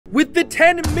With the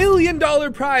 $10 million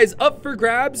prize up for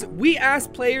grabs, we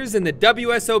asked players in the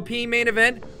WSOP main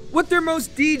event what their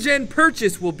most degen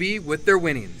purchase will be with their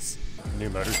winnings.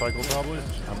 New motorcycle, probably.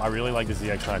 I really like the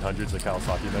ZX900s that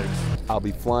Kawasaki makes. I'll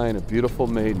be flying a beautiful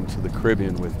maiden to the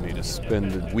Caribbean with me to spend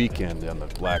the weekend on the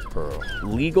Black Pearl.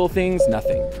 Legal things,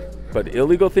 nothing. But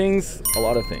illegal things, a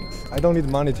lot of things. I don't need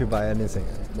money to buy anything.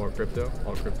 More crypto?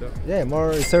 All crypto? Yeah,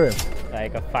 more Ethereum.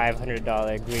 Like a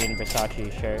 $500 green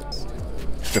Versace shirt.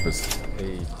 Strippers.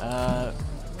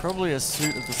 Probably a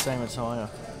suit of the same attire.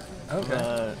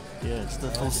 Okay. Yeah, it's the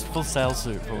full sail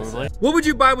suit, probably. What would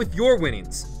you buy with your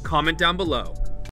winnings? Comment down below.